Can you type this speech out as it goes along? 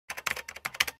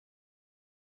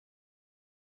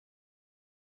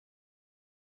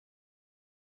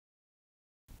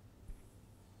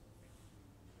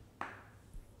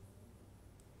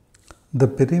The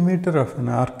perimeter of an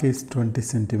arc is 20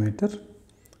 centimeter.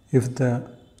 If the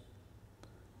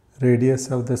radius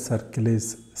of the circle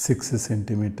is 6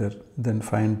 centimeter, then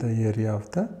find the area of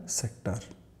the sector.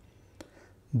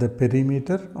 The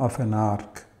perimeter of an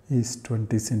arc is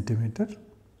 20 centimeter.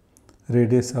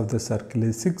 Radius of the circle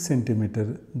is 6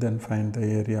 centimeter, then find the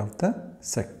area of the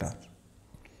sector.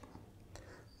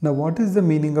 Now, what is the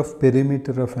meaning of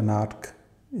perimeter of an arc?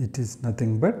 It is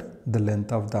nothing but the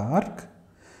length of the arc,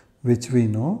 which we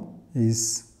know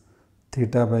is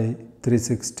theta by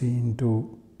 360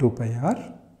 into 2 pi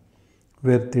r,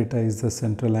 where theta is the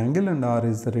central angle and r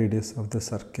is the radius of the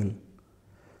circle.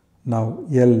 Now,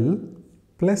 L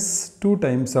plus 2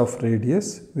 times of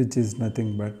radius, which is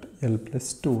nothing but L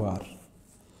plus 2r.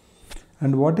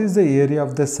 And what is the area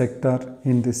of the sector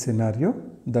in this scenario?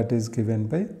 That is given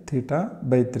by theta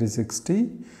by 360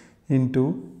 into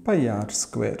pi r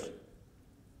square.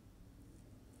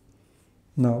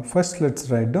 Now, first let us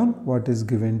write down what is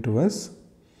given to us.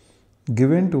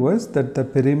 Given to us that the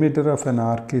perimeter of an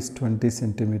arc is 20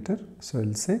 centimeter. So, I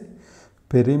will say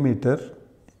perimeter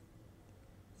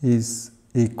is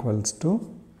equals to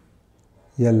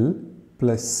L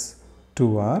plus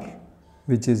 2r,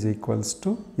 which is equals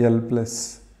to L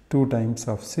plus 2 times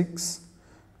of 6,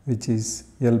 which is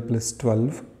L plus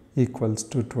 12 equals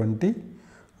to 20,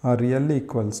 or L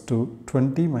equals to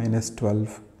 20 minus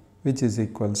 12, which is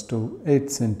equals to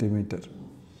 8 centimeter.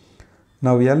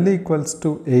 Now, L equals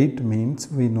to 8 means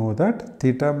we know that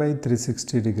theta by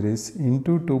 360 degrees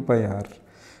into 2 pi r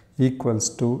equals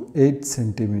to 8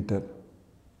 centimeter.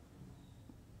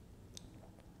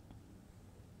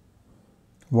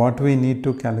 What we need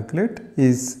to calculate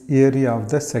is area of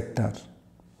the sector.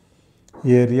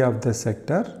 Area of the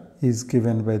sector is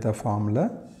given by the formula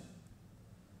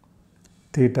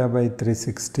theta by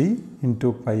 360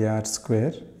 into pi r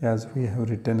square, as we have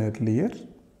written earlier.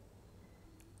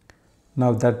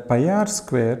 Now, that pi r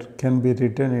square can be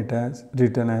written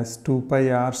as 2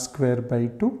 pi r square by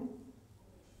 2.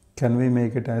 Can we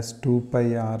make it as 2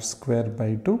 pi r square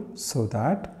by 2, so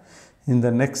that in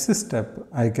the next step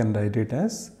I can write it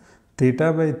as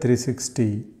theta by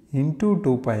 360 into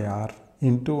 2 pi r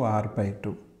into r by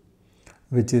 2,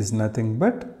 which is nothing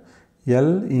but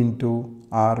L into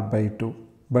r by 2,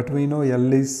 but we know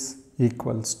L is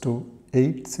equals to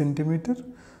 8 centimeter.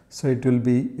 So, it will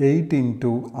be 8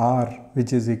 into r,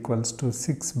 which is equals to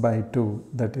 6 by 2,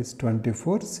 that is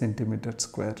 24 centimeter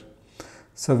square.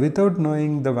 So, without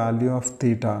knowing the value of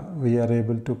theta, we are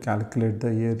able to calculate the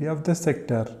area of the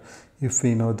sector if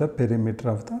we know the perimeter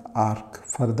of the arc.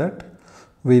 For that,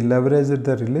 we leverage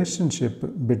the relationship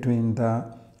between the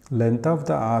length of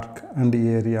the arc and the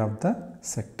area of the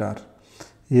sector.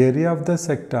 Area of the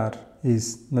sector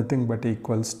is nothing but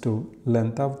equals to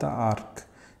length of the arc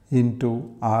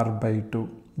into r by 2.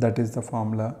 That is the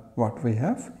formula what we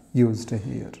have used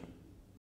here.